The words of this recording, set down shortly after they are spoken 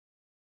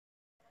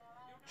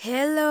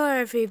Hello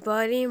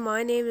everybody,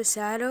 my name is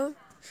Adam,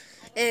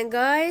 and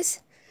guys,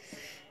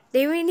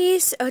 they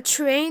released a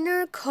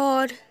trailer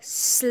called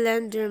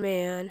Slender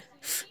Man.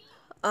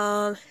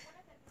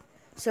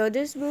 So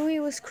this movie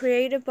was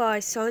created by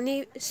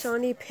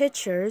Sony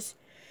Pictures,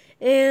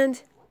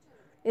 and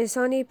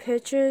Sony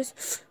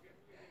Pictures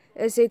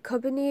is a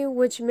company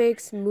which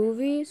makes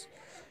movies,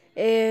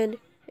 and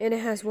it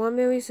has 1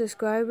 million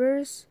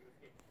subscribers,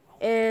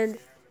 and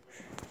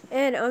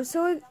I'm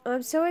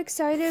so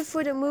excited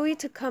for the movie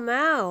to come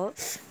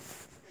out.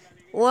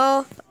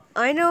 Well,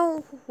 I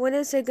know when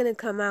is it gonna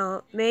come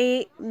out?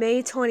 May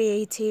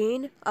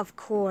 2018, of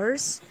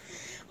course.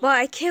 But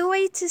I can't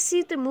wait to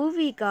see the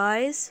movie,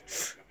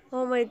 guys.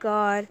 Oh my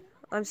god,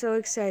 I'm so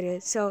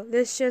excited. So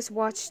let's just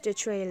watch the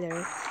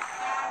trailer.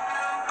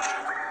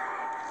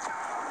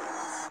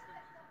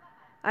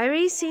 I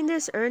already seen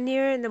this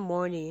earlier in the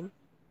morning.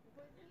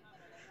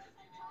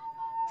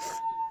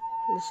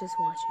 Let's just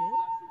watch it.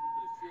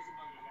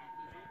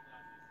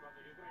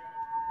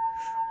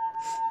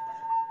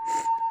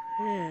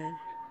 Man.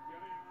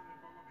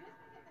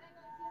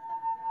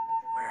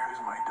 Where is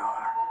my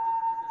daughter?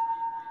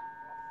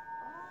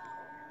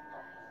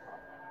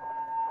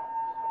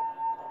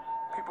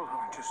 People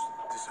don't just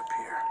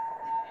disappear.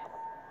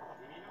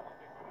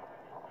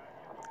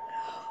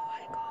 Oh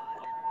my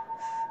god.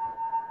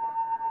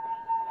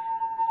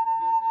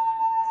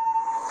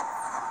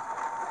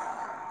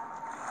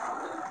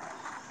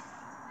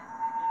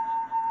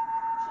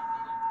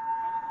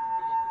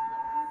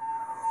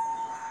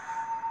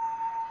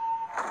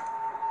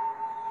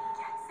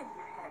 Gets in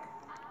your head.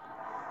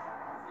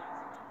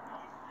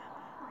 Like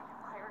a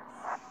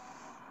virus.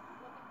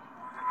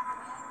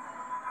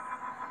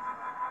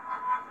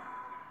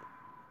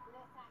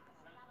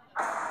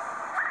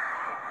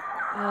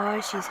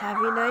 Oh, she's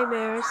having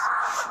nightmares.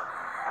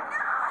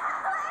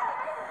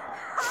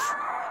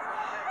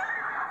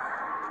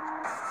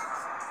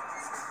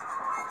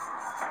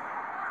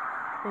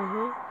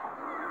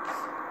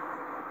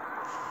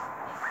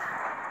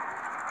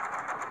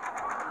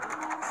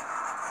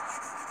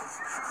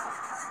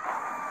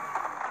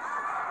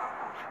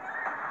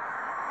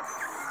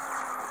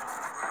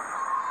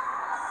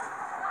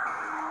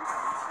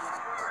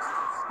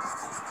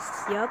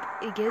 Yup,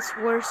 it gets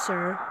worse,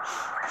 sir.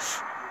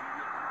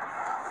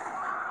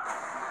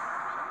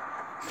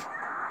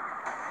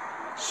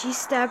 She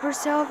stabbed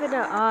herself in the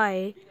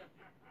eye.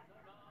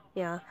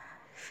 Yeah.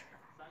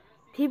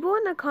 People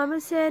in the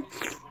comments said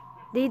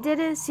they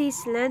didn't see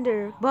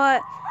Slender,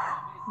 but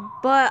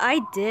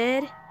I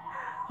did.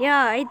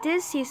 Yeah, I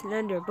did see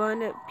Slender,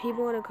 but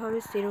people in the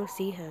comments, they don't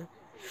see him.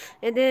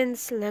 And then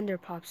Slender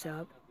pops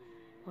up.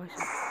 Watch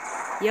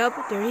it. Yup,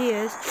 there he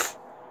is.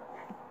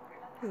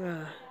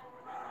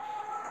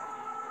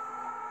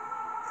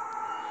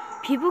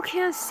 People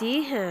can't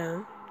see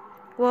him.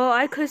 Well,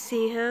 I could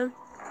see him.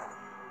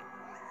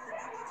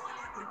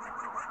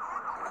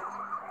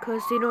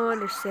 Because they don't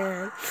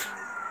understand.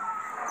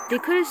 They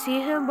couldn't see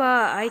him,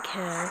 but I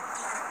can.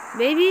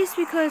 Maybe it's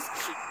because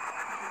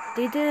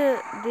they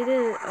didn't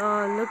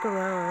look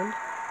around.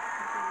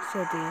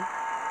 So they.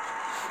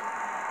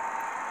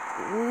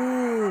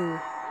 Ooh.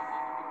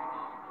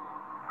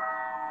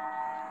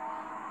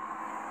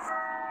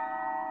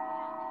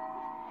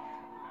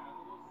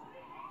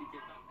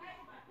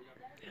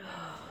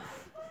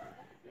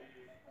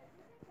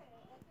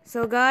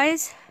 So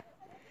guys,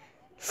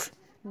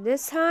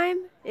 this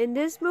time in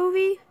this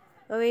movie,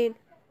 in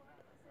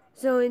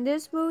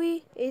this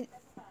movie, it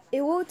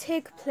will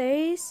take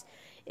place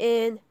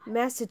in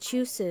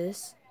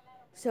Massachusetts.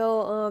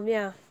 So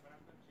yeah,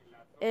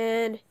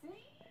 and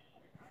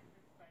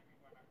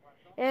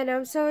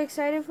I'm so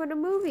excited for the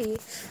movie,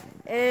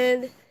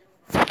 and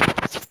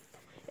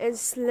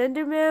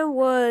Slenderman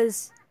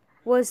was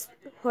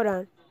hold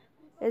on,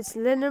 and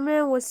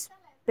Slenderman was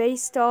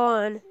based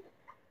on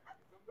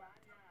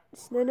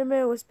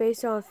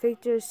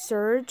Victor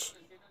Surge,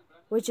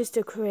 which is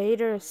the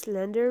creator of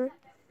Slender.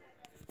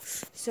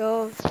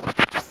 So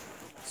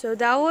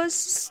that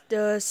was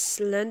the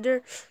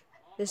Slender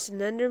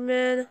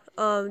Man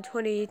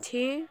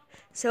 2018.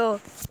 So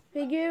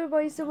thank you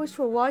everybody so much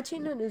for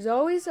watching, and as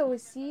always I will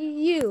see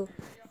you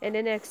in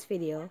the next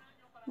video.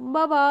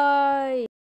 Bye bye.